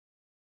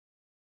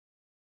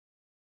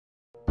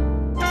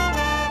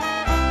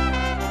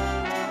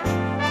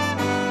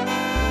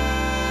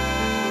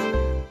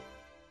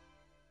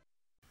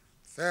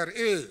There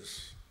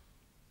is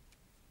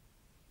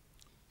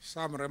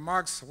some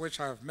remarks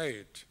which I have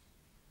made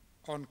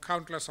on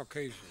countless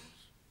occasions.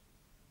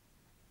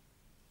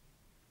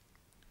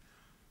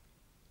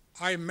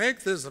 I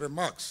make these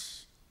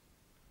remarks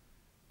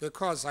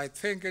because I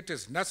think it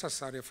is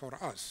necessary for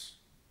us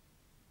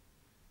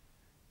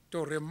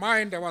to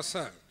remind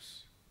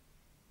ourselves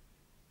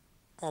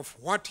of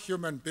what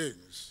human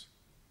beings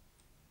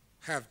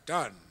have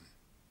done,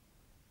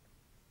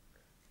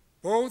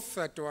 both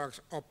to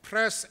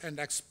oppress and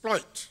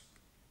exploit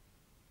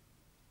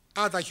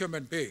other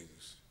human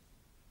beings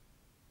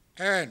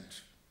and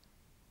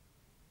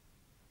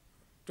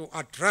to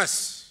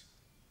address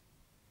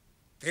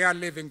their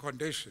living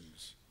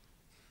conditions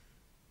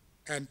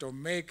and to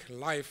make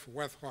life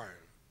worthwhile.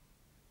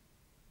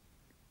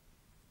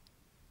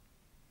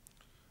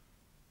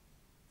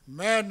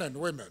 Men and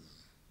women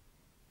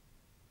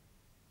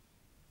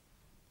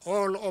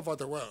all over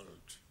the world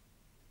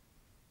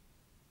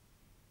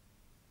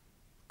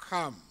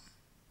come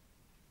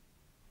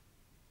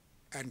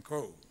and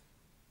go.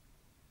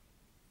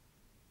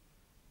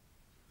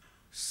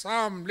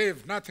 Some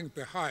leave nothing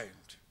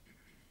behind,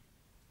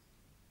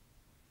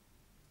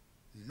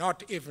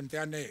 not even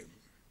their name.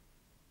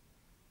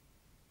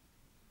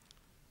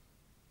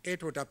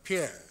 It would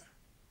appear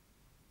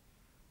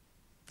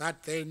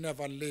that they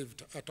never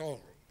lived at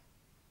all.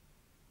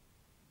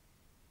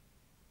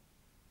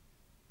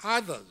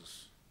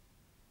 Others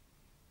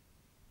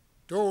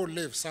do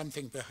leave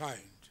something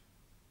behind.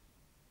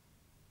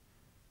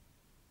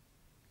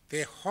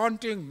 The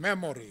haunting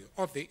memory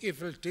of the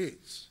evil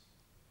deeds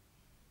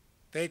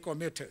they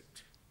committed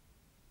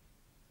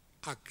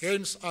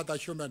against other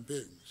human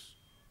beings.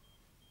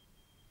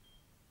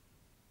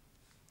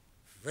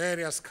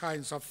 Various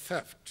kinds of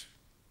theft,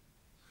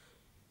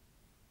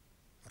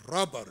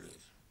 robbery,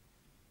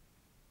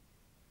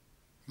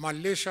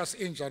 malicious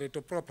injury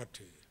to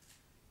property,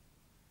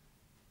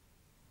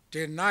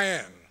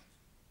 denial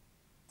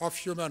of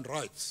human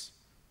rights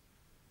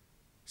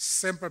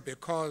simply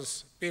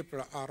because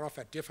people are of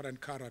a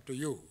different color to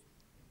you,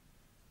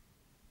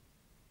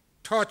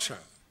 torture,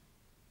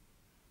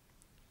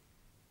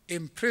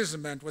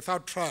 imprisonment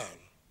without trial,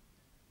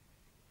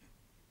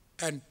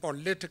 and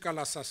political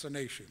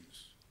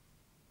assassinations.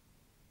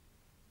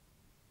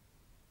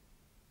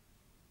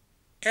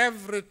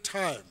 Every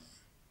time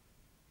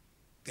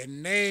the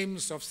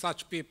names of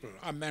such people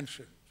are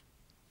mentioned,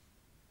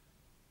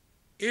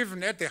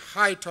 even at the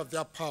height of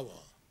their power,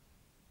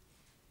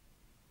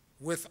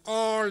 with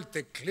all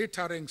the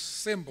glittering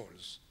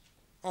symbols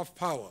of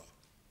power,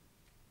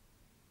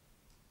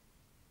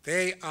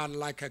 they are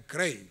like a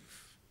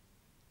grave,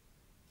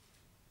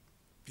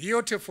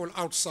 beautiful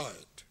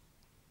outside,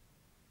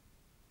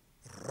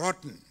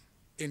 rotten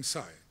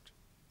inside.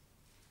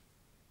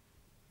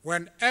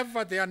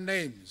 Whenever their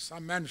names are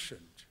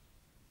mentioned,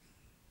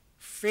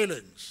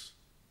 feelings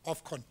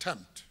of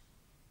contempt,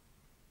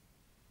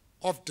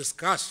 of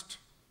disgust,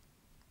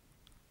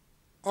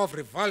 of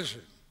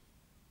revulsion,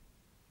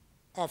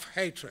 of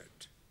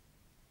hatred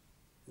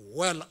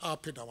well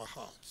up in our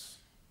hearts.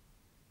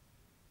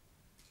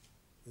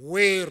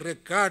 We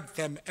regard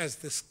them as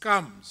the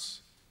scums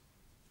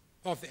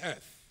of the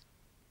earth,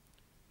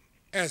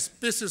 as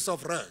pieces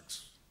of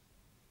rags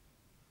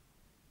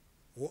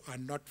who are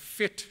not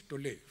fit to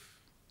live.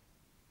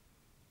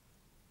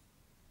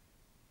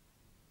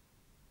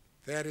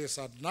 There is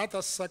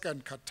another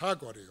second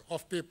category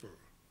of people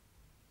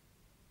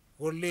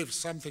who leave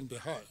something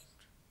behind.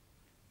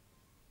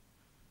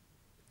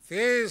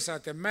 These are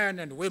the men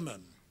and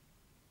women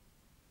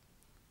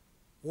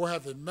who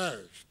have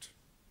emerged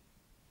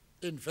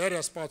in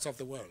various parts of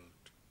the world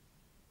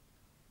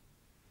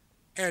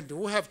and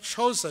who have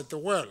chosen the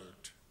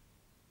world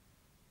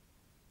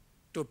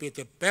to be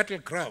the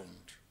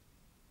battleground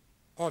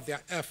of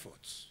their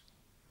efforts,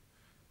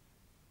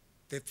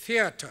 the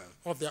theater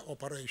of their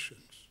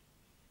operations.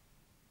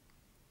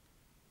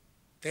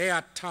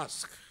 Their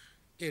task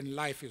in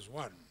life is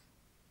one.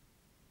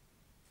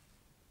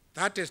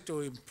 That is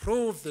to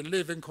improve the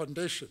living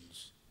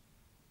conditions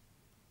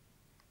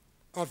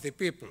of the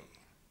people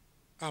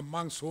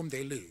amongst whom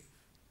they live,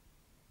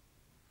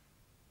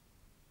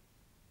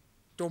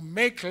 to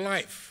make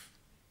life,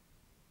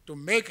 to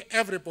make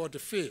everybody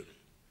feel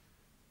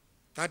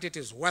that it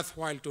is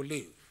worthwhile to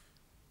live,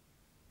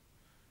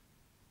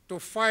 to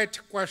fight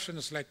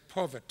questions like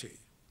poverty,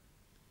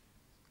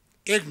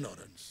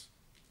 ignorance,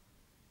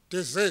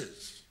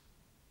 disease,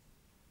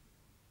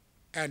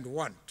 and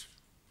want.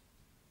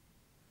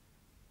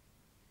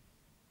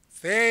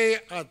 They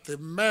are the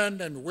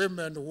men and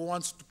women who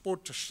want to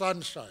put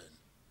sunshine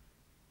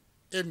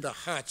in the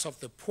hearts of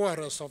the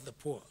poorest of the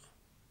poor.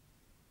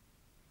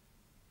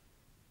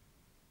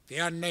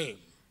 Their name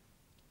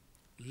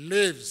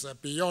lives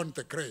beyond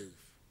the grave.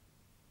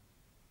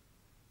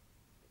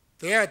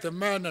 They are the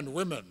men and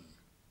women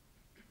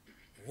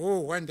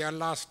who, when their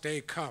last day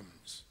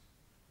comes,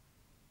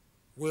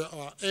 we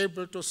are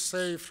able to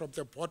say from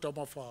the bottom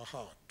of our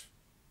heart,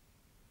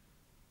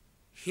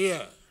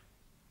 here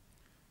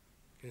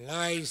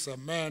lies a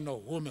man or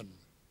woman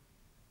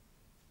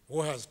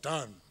who has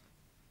done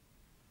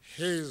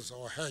his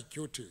or her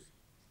duty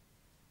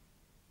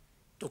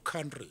to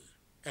country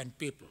and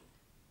people.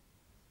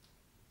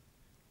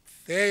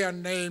 Their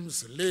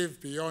names live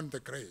beyond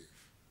the grave.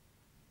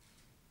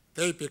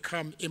 They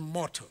become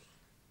immortal.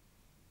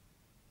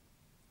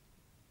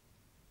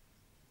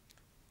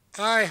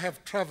 I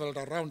have traveled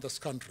around this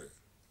country.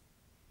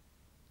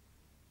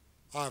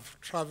 I've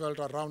traveled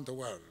around the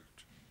world.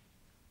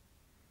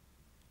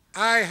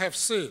 I have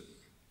seen,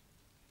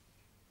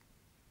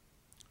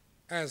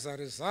 as a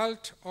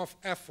result of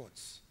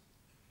efforts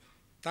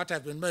that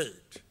have been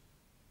made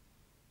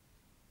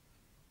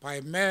by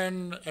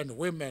men and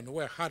women who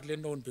were hardly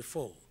known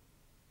before,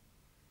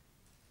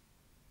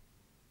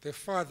 the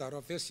father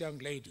of this young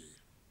lady,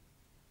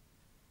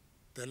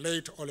 the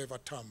late Oliver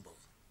Tambo,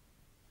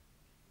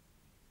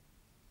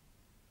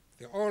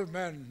 the old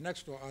man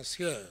next to us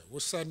here who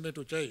sent me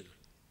to jail,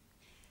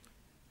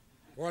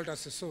 Walter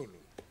Sisulu.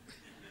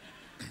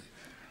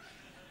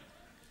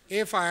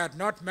 If I had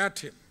not met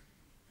him,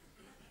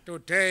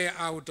 today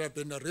I would have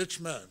been a rich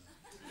man.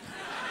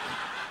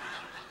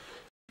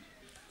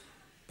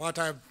 But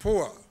I'm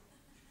poor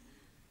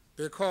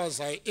because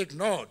I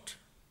ignored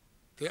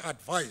the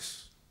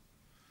advice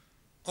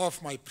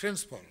of my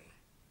principal,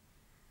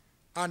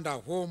 under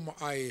whom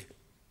I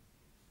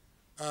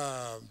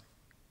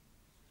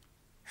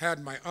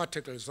had my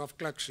articles of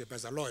clerkship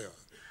as a lawyer.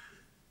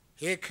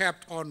 He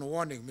kept on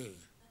warning me,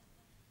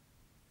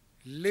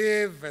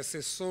 leave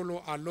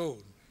Sisulu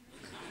alone.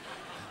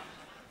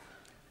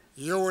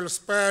 You will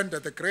spend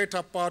the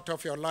greater part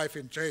of your life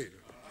in jail.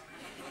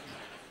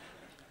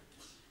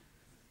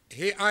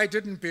 I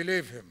didn't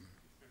believe him,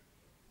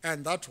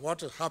 and that's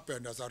what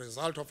happened as a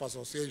result of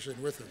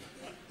association with him.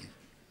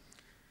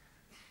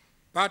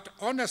 But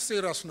on a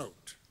serious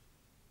note,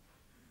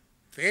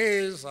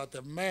 these are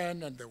the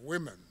men and the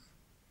women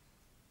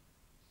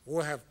who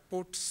have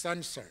put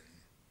sunshine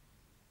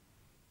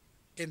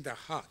in the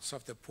hearts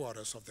of the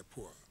poorest of the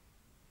poor.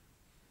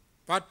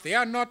 But they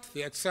are not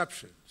the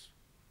exceptions.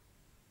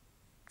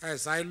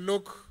 As I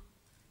look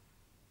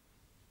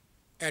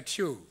at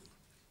you,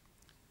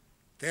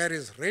 there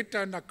is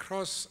written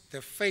across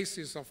the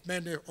faces of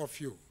many of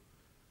you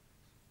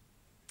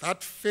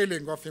that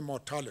feeling of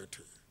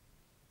immortality.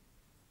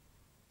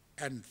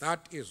 And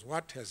that is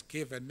what has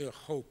given me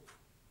hope,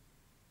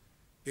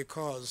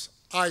 because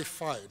I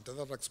find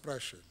that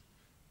expression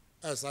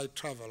as I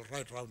travel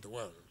right around the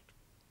world.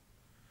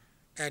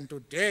 And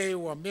today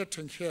we're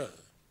meeting here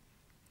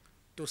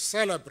to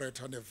celebrate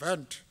an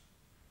event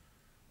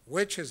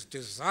which is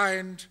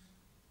designed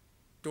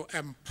to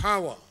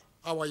empower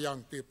our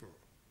young people,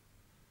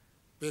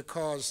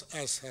 because,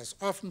 as has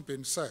often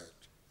been said,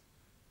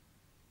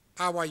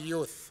 our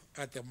youth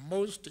are the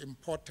most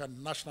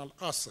important national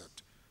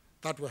asset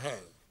that we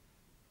have.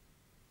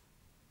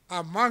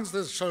 Amongst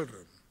these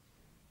children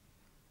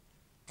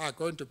are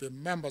going to be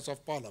members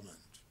of parliament,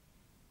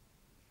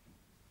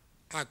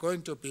 are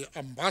going to be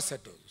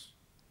ambassadors,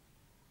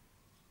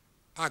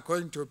 are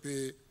going to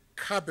be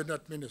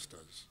cabinet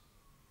ministers,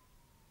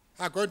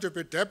 are going to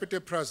be deputy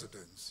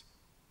presidents,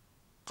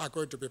 are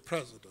going to be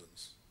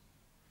presidents.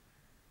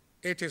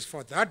 It is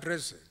for that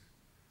reason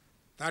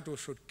that we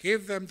should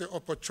give them the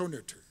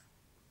opportunity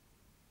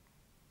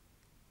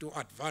to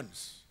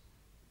advance.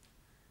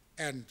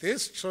 And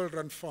this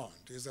Children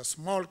Fund is a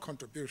small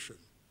contribution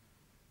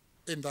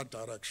in that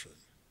direction.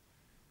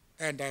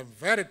 And I'm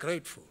very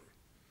grateful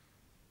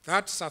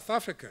that South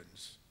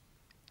Africans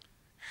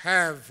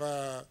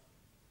have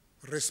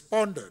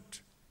responded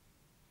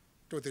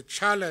to the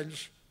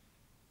challenge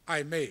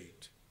I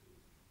made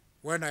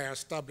when I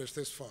established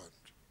this fund.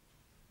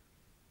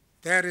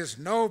 There is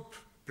no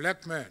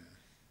black man,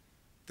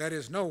 there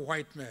is no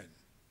white man.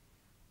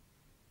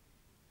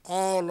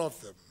 All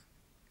of them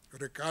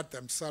regard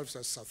themselves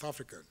as South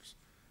Africans,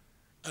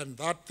 and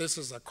that this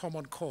is a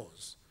common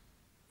cause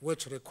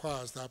which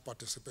requires their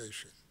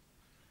participation.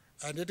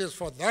 And it is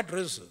for that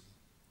reason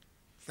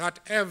that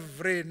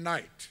every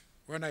night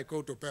when I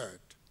go to bed,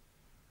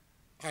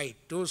 I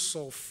do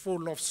so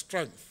full of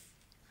strength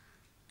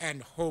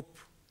and hope,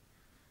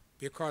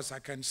 because I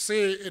can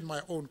see in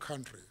my own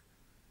country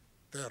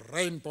the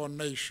rainbow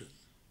nation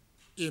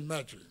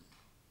emerging.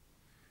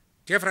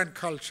 Different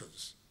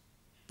cultures,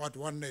 but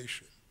one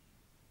nation.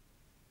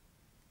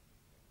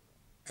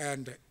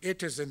 And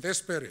it is in this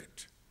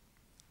spirit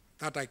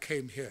that I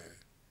came here.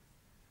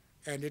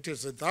 And it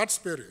is in that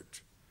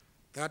spirit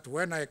that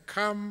when I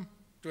come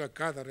to a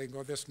gathering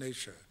of this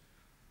nature,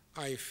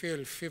 I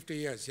feel 50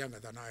 years younger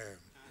than I am.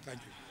 Thank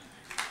you.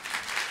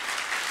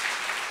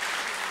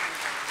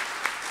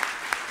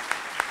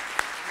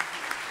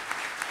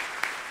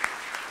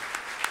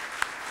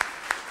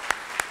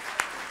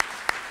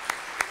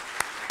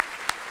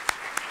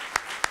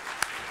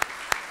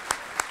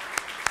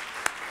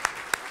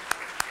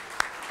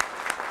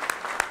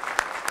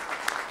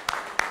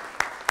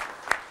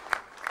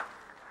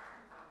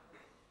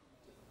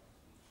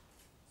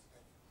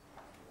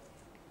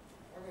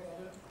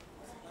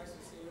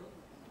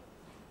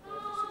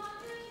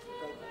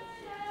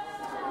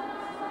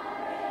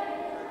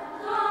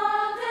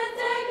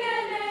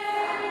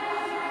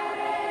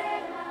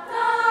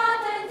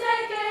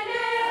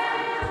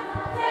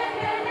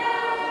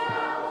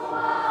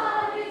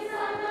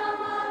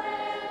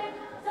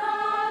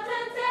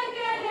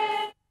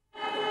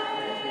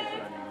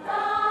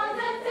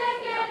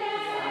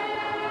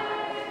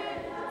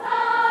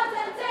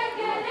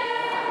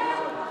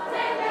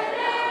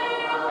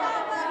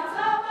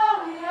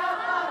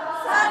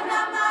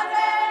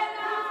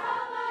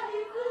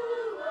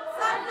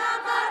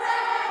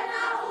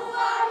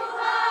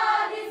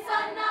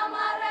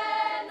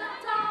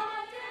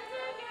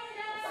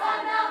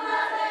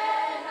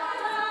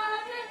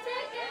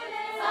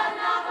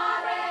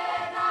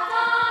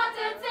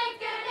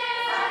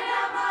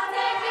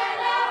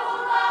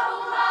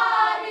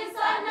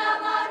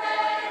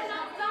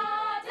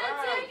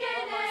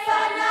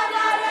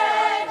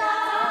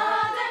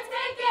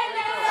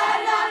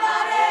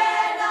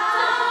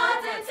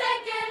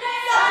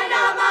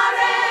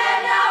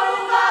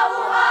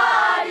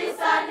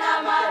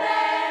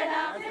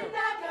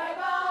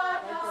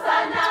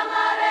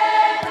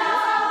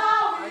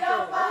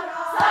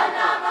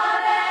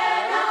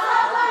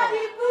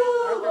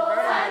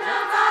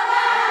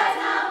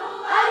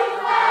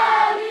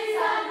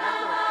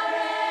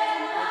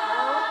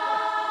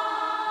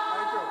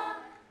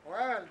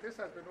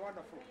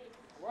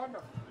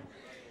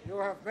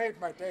 made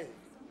my day.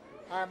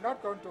 I am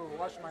not going to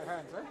wash my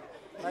hands. Eh?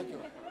 Thank you.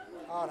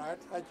 All right.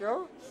 Thank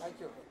you. Thank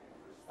you.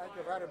 Thank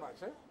you very much.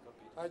 Eh?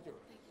 Thank you.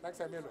 Thanks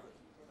a million.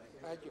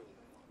 Thank you.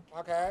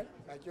 Okay.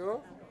 Thank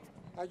you.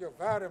 Thank you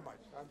very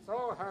much. I'm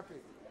so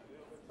happy.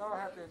 So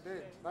happy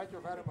indeed. Thank you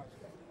very much.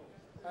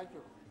 Thank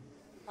you.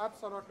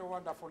 Absolutely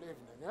wonderful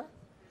evening. Yeah?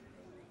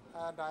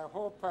 And I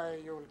hope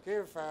you'll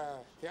give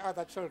the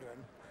other children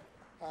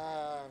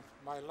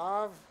my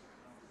love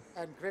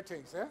and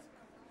greetings. Eh?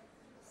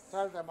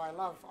 Tell them I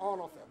love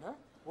all of them. Eh?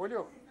 Will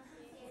you?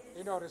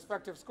 In your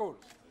respective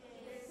schools.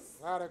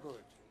 Very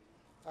good.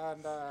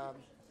 And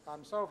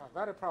I'm so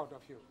very proud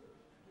of you.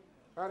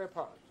 Very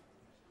proud.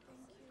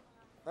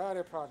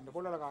 Very proud.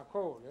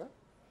 Yeah?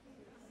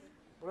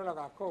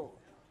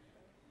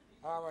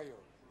 How are you?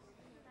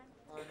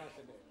 Very nice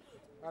indeed.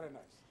 Very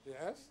nice.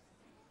 Yes?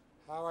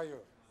 How are you?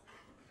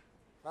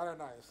 Very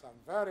nice. I'm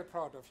very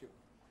proud of you.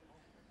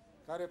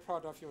 Very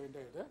proud of you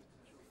indeed. Eh?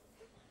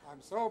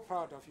 I'm so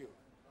proud of you.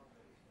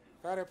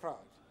 Very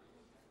proud.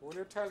 Will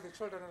you tell the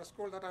children in the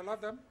school that I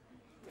love them?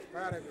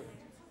 Very good.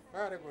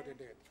 Very good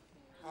indeed.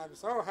 I'm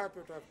so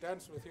happy to have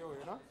danced with you,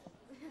 you know.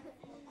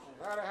 I'm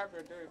very happy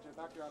indeed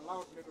that you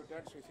allowed me to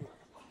dance with you.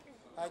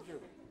 Thank you.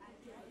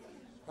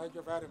 Thank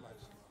you very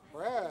much.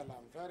 Well,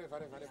 I'm very,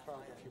 very, very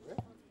proud of you. Eh?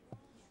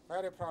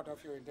 Very proud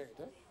of you indeed.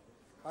 Eh?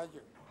 Thank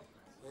you.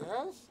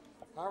 Yes?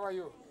 How are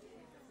you?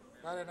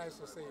 Very nice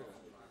to see you.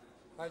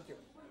 Thank you.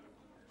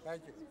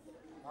 Thank you.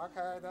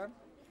 Okay then.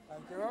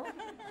 Thank you.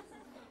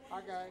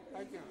 Okay.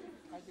 Thank you.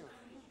 Thank you.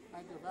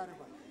 Thank you very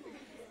much.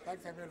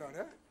 Thanks a million.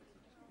 Eh?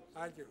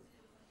 Thank you.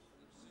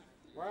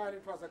 Well,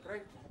 it was a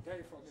great day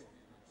for me.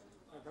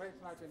 A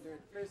great night indeed.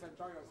 Please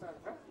enjoy yourself.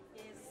 Eh?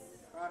 Yes.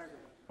 Very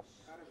good.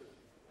 Very good.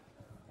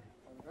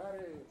 I'm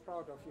very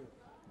proud of you.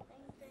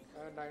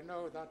 And I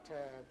know that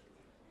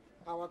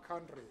our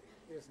country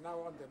is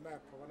now on the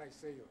map when I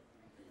see you.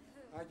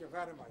 Thank you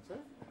very much.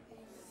 Eh?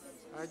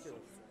 Thank you.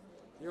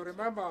 You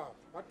remember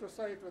what to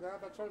say to the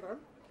other children?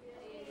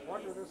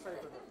 What did you say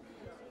to them?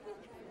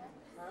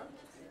 Huh?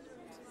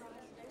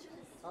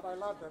 That I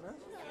love them, eh?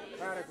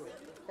 Very good.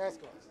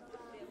 First class.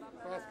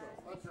 First class.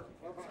 That's it.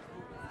 Bye-bye.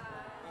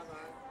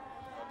 Bye-bye.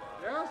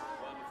 Yes?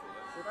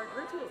 Did I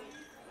greet you?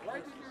 Why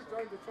did you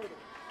join the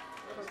children?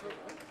 Very good.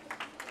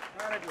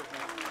 Very good.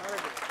 Very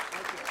good.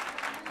 Thank you.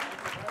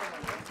 Thank you very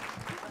much.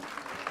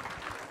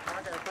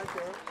 Okay, thank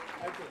you.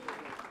 Thank you.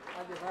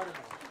 Thank you very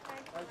much.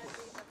 Thank you.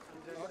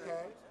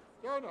 Okay.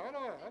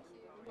 No.